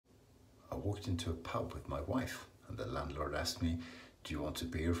walked into a pub with my wife, and the landlord asked me, "Do you want a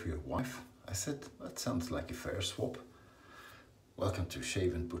beer for your wife?" I said, "That sounds like a fair swap." Welcome to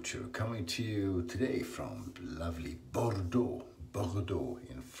Shave&Butcher, coming to you today from lovely Bordeaux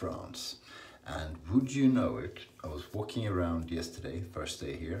in France. And would you know it, I was walking around yesterday, first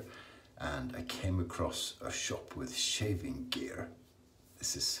day here, and I came across a shop with shaving gear.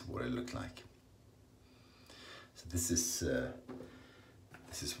 This is what it looked like. So this is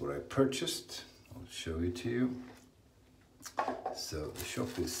what I purchased. I'll show it to you. So the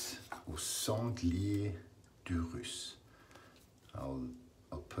shop is Sanglier de Russie. I'll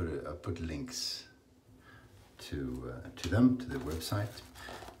put links to them, to the website.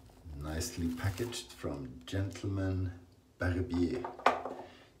 Nicely packaged from Gentleman Barbier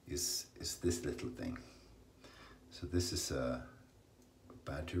is this little thing. So this is a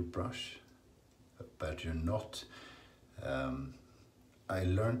badger brush, a badger knot. I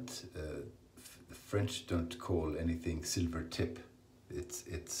learned the French don't call anything silver tip.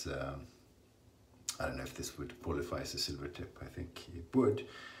 It's I don't know if this would qualify as a silver tip. I think it would.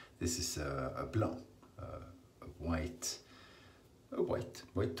 This is a Blanc, a white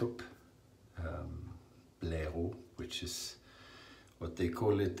top, Blanc, which is what they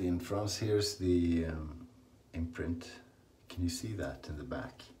call it in France. Here's the imprint. Can you see that in the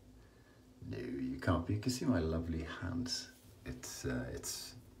back? No, you can't. But you can see my lovely hands. It's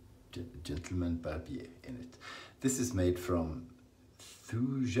Gentleman Barbier in it. This is made from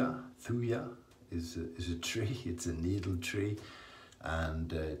Thuja. Thuja is a tree. It's a needle tree,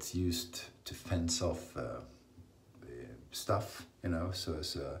 and it's used to fence off stuff, you know. So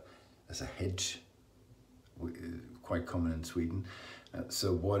as a hedge, quite common in Sweden.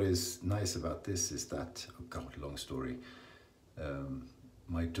 So what is nice about this is that, oh God, long story.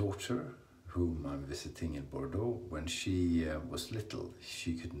 My daughter, whom I'm visiting in Bordeaux, when she was little,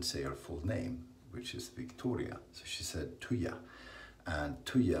 she couldn't say her full name, which is Victoria. So she said Thuja. And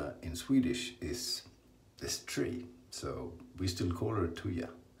Thuja in Swedish is this tree. So we still call her Thuja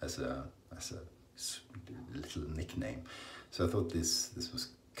as a little nickname. So I thought this was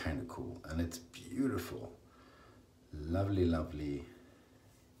kind of cool, and it's beautiful. Lovely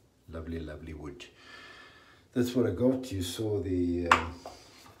wood. That's what I got. You saw the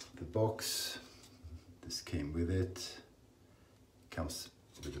box. This came with it. Comes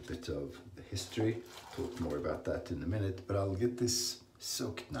with a bit of the history. Talk more about that in a minute, but I'll get this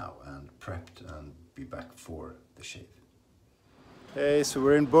soaked now and prepped and be back for the shave. Hey, so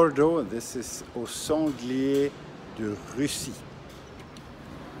we're in Bordeaux, and this is au Sanglier de Russie.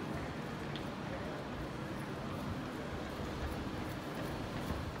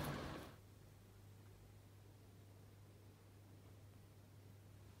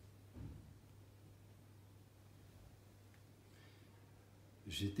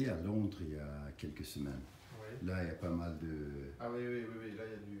 J'étais à Londres il y a quelques semaines. Oui. Là, il y a pas mal de... Ah oui, là il y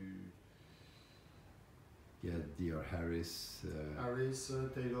a du... Il y a D.R. Harris. Harris,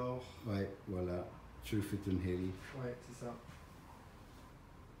 Taylor. Ouais, voilà. Truffet and Hill. Ouais, c'est ça.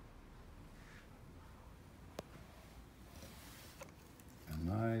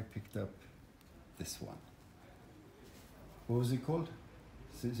 And I picked up this one. What was it called?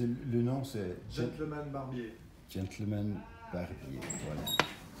 Le nom c'est... Gentleman Barbier. Gentleman Barbier, voilà.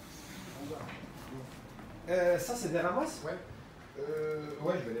 Ça c'est des ramasses? Ouais.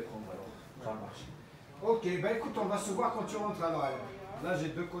 Ouais, je vais les prendre alors. Ça marche. Ok, ben écoute, on va se voir quand tu rentres alors. Là j'ai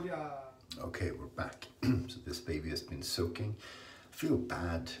 2 colliers à... Okay, we're back. So this baby has been soaking. I feel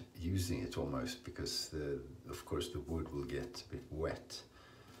bad using it almost because of course the wood will get a bit wet.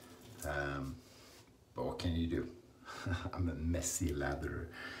 But what can you do? I'm a messy latherer.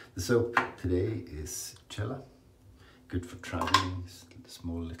 The soap today is Cella. Good for traveling,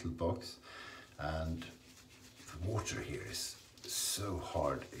 small little box. And the water here is so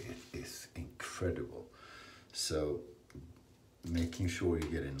hard, it is incredible. So making sure you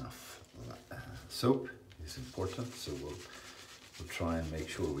get enough soap is important, so we'll try and make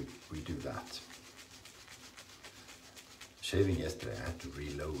sure we do that. Shaving yesterday, I had to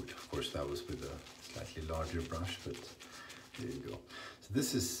reload. Of course, that was with a slightly larger brush, but there you go. So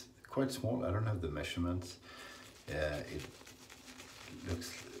this is quite small. I don't have the measurements. It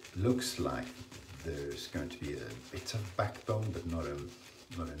looks like there's going to be a bit of backbone, but not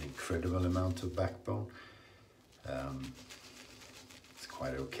an incredible amount of backbone. It's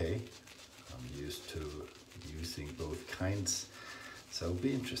quite okay. I'm used to using both kinds, so it'll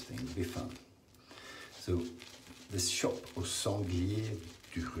be interesting, it'll be fun. So this shop au Sanglier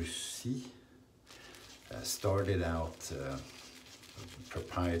de Russie started out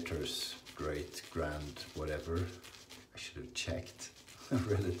proprietor's great grand whatever. I should have checked.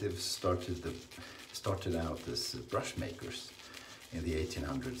 relatives started out as brush makers in the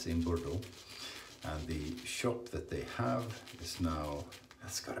 1800s in Bordeaux, and the shop that they have is now,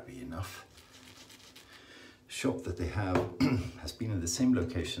 that's gotta be enough. Shop that they have has been in the same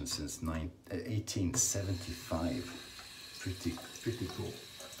location since 1875. Pretty cool.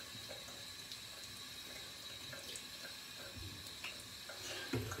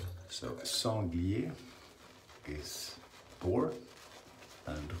 So Sanglier is boar,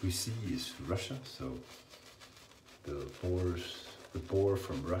 and Russie is Russia. So the boar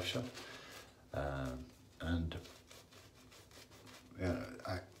from Russia, and yeah,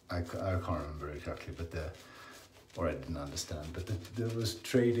 I can't remember exactly, but or I didn't understand, but there was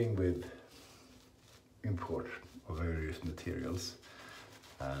trading with import of various materials,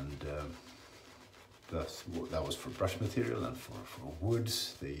 and that was for brush material, and for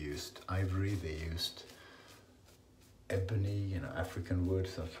woods they used ivory, they used ebony, African wood,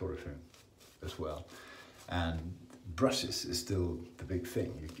 that sort of thing as well. And brushes is still the big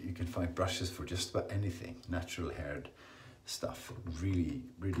thing. You can find brushes for just about anything, natural haired stuff, really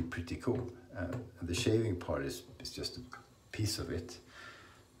pretty cool. And the shaving part is just a piece of it,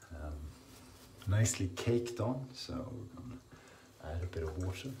 nicely caked on, so we're gonna add a bit of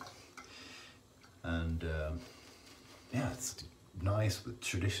water. And yeah, it's nice with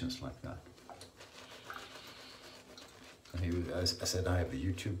traditions like that. And I said, I have a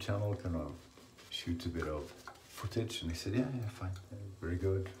YouTube channel, can I shoot a bit of footage? And he said, yeah, fine, very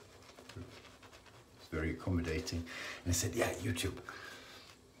good. It's very accommodating. And I said, yeah, YouTube.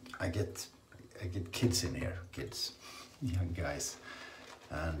 I get kids in here, young guys,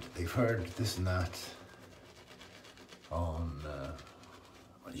 and they've heard this and that on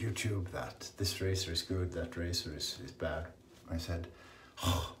YouTube, that this racer is good, that racer is bad. I said,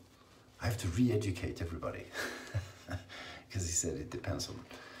 oh, I have to re-educate everybody. Because he said it depends on,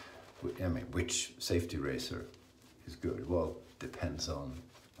 which safety racer is good. Well, depends on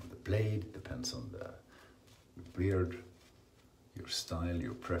the blade, depends on the beard, your style,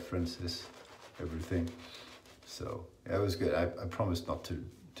 your preferences, everything. So yeah, it was good. I promised not to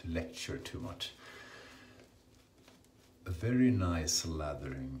lecture too much. A very nice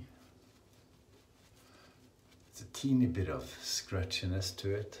lathering. It's a teeny bit of scratchiness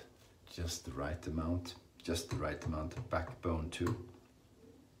to it, just the right amount of backbone too.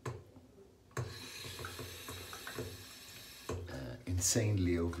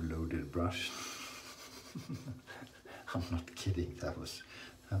 Insanely overloaded brush. I'm not kidding, that was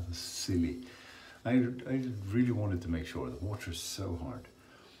silly. I really wanted to make sure the water is so hard.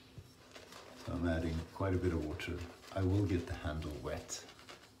 So I'm adding quite a bit of water. I will get the handle wet.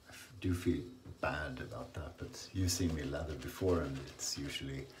 I do feel bad about that, but you've seen me lather before and it's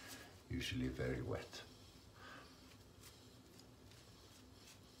usually very wet.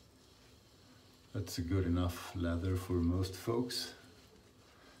 That's a good enough lather for most folks.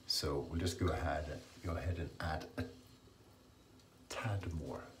 So we'll just go ahead and add a tad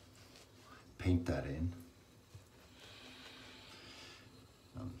more. Paint that in.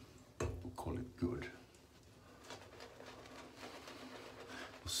 We'll call it good.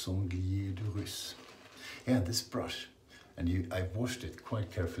 Sanglier de Russie. Yeah, this brush, and I've washed it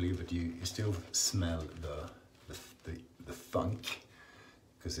quite carefully, but you still smell the funk,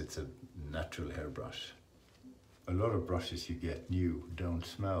 because it's a natural hairbrush. A lot of brushes you get new don't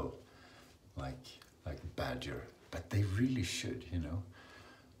smell like Badger, but they really should,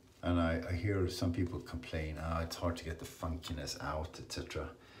 And I hear some people complain, it's hard to get the funkiness out, etc.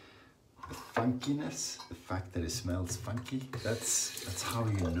 The funkiness, the fact that it smells funky, that's how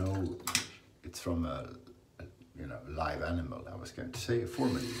you know it's from a live animal. I was going to say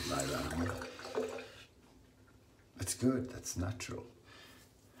formerly live animal. It's good, that's natural.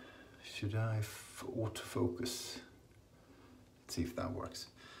 Should I autofocus? Let's see if that works.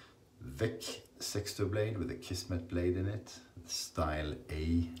 Vic Sexto blade with a Kismet blade in it. Style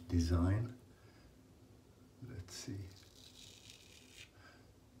A design. Let's see.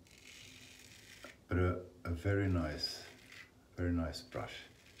 But a very nice brush.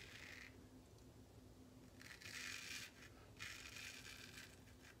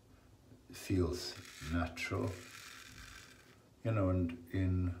 It feels natural. And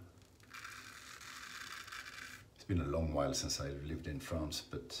it's been a long while since I lived in France,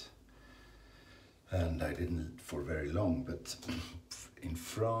 and I didn't for very long, but in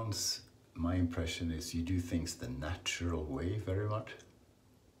France, my impression is you do things the natural way very much.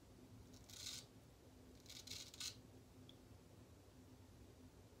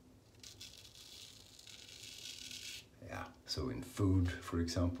 Yeah, so in food, for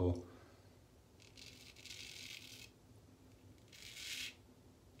example,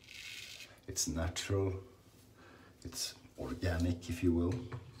 It's natural, it's organic, if you will.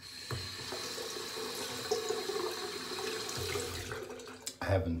 I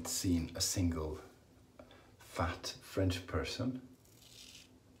haven't seen a single fat French person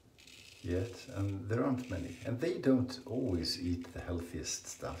yet, and there aren't many. And they don't always eat the healthiest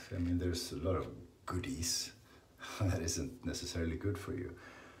stuff. I mean, there's a lot of goodies that isn't necessarily good for you.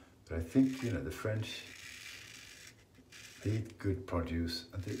 But I think, you know, the French, they eat good produce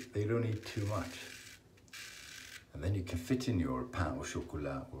and they don't eat too much. And then you can fit in your pain au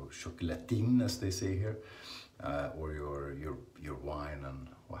chocolat, or chocolatine as they say here, or your wine and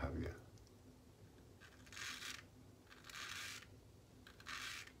what have you.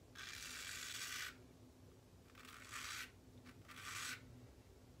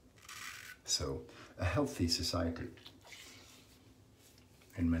 So, a healthy society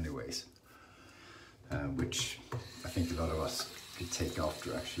in many ways, which I think a lot of us could take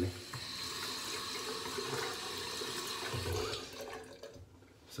after, actually.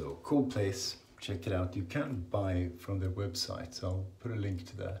 So, cool place, check it out. You can buy from their website, so I'll put a link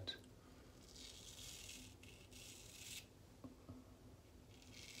to that.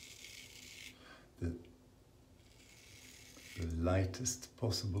 The lightest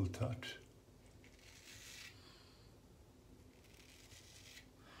possible touch.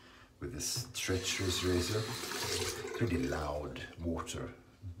 With this treacherous razor, pretty loud water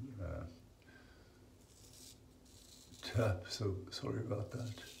tap, so sorry about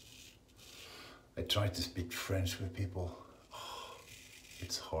that. I try to speak French with people.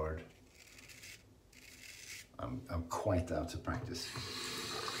 It's hard. I'm quite out of practice.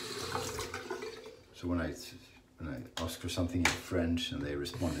 So when I ask for something in French and they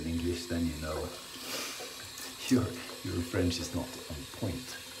respond in English, then you know your French is not on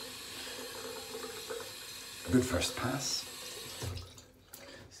point. Good first pass.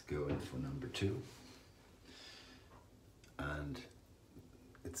 Let's go in for number 2. And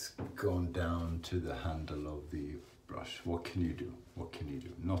it's gone down to the handle of the brush. What can you do? What can you do?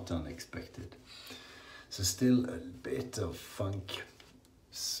 Not unexpected. So still a bit of funk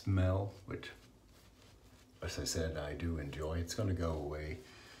smell, which, as I said, I do enjoy. It's going to go away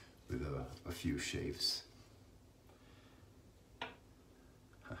with a few shaves.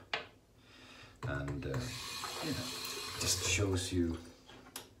 And you know, just shows you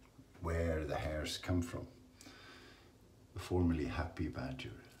where the hairs come from. The formerly happy badger.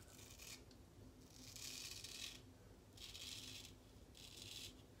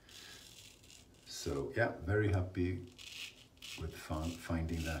 So yeah, very happy with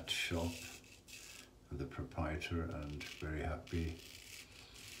finding that shop and the proprietor, and very happy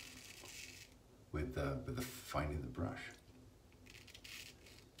with finding the brush.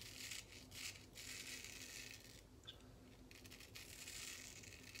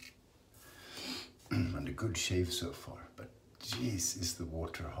 And a good shave so far, but geez, is the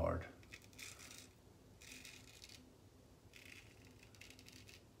water hard.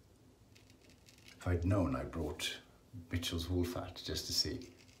 If I'd known, I brought Mitchell's wool fat just to see.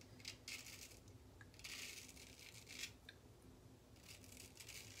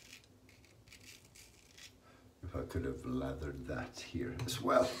 If I could have lathered that here as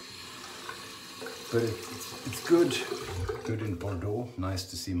well. But it's good in Bordeaux. Nice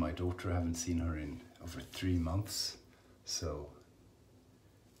to see my daughter. I haven't seen her in over 3 months. So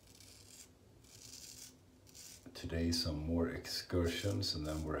today some more excursions, and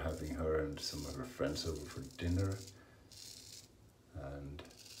then we're having her and some of her friends over for dinner. And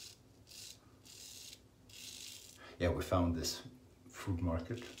yeah, we found this food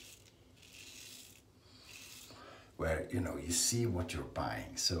market where, you know, you see what you're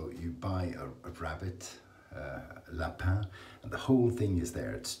buying. So you buy a rabbit, lapin, and the whole thing is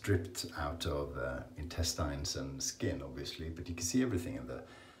there. It's stripped out of intestines and skin, obviously, but you can see everything, and the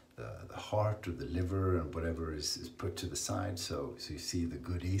heart or the liver and whatever is put to the side, so you see the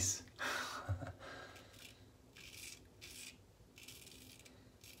goodies.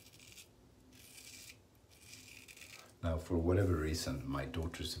 Now, for whatever reason, my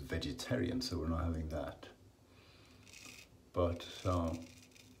daughter's a vegetarian, so we're not having that. But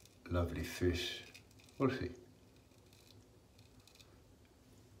lovely fish, we'll see.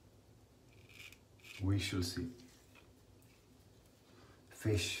 We shall see.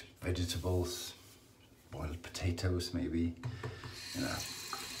 Fish, vegetables, boiled potatoes maybe. You know,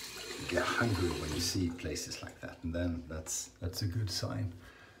 you get hungry when you see places like that, and then that's a good sign.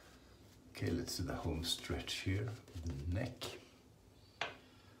 Okay, let's do the home stretch here, the neck,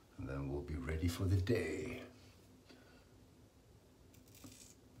 and then we'll be ready for the day.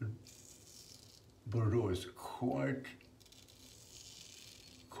 Bordeaux is quite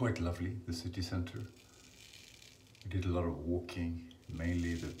quite lovely, the city centre. We did a lot of walking,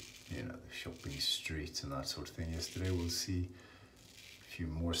 mainly the shopping streets and that sort of thing yesterday. We'll see a few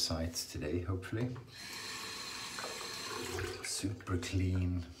more sights today, hopefully. Super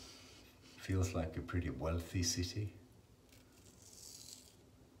clean, feels like a pretty wealthy city.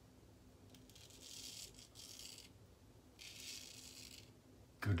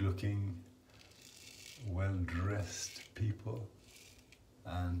 Good looking, well dressed people,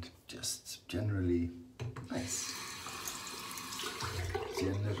 and just generally nice.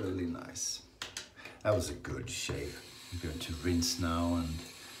 Generally nice. That was a good shave. I'm going to rinse now and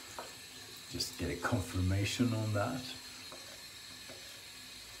just get a confirmation on that.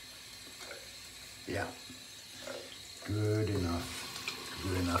 Yeah, good enough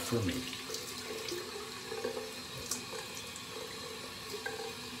for me.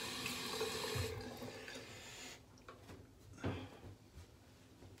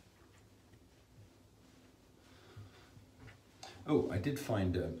 Oh, I did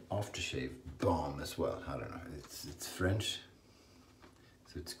find an aftershave balm as well. I don't know, it's French,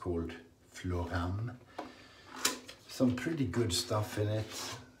 so it's called Florame. Some pretty good stuff in it,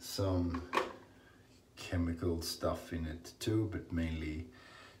 some chemical stuff in it too, but mainly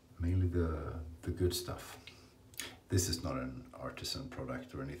the good stuff. This is not an artisan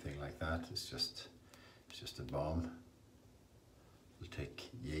product or anything like that. It's just a balm. We'll take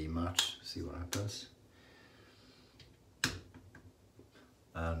yay much, see what happens.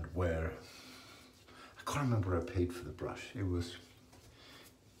 And where I can't remember what I paid for the brush. It was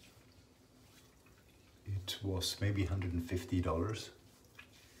maybe $150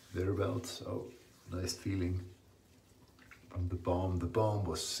 thereabouts. Oh, nice feeling from the balm. The balm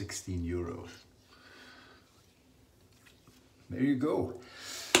was 16 euros. There you go.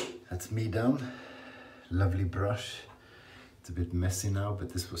 That's me done. Lovely brush. It's a bit messy now, but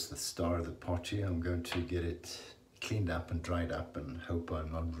this was the star of the party. I'm going to get it cleaned up and dried up and hope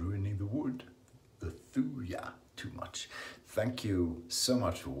I'm not ruining the wood, the Thuja, too much. Thank you so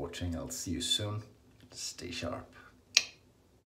much for watching. I'll see you soon. Stay sharp.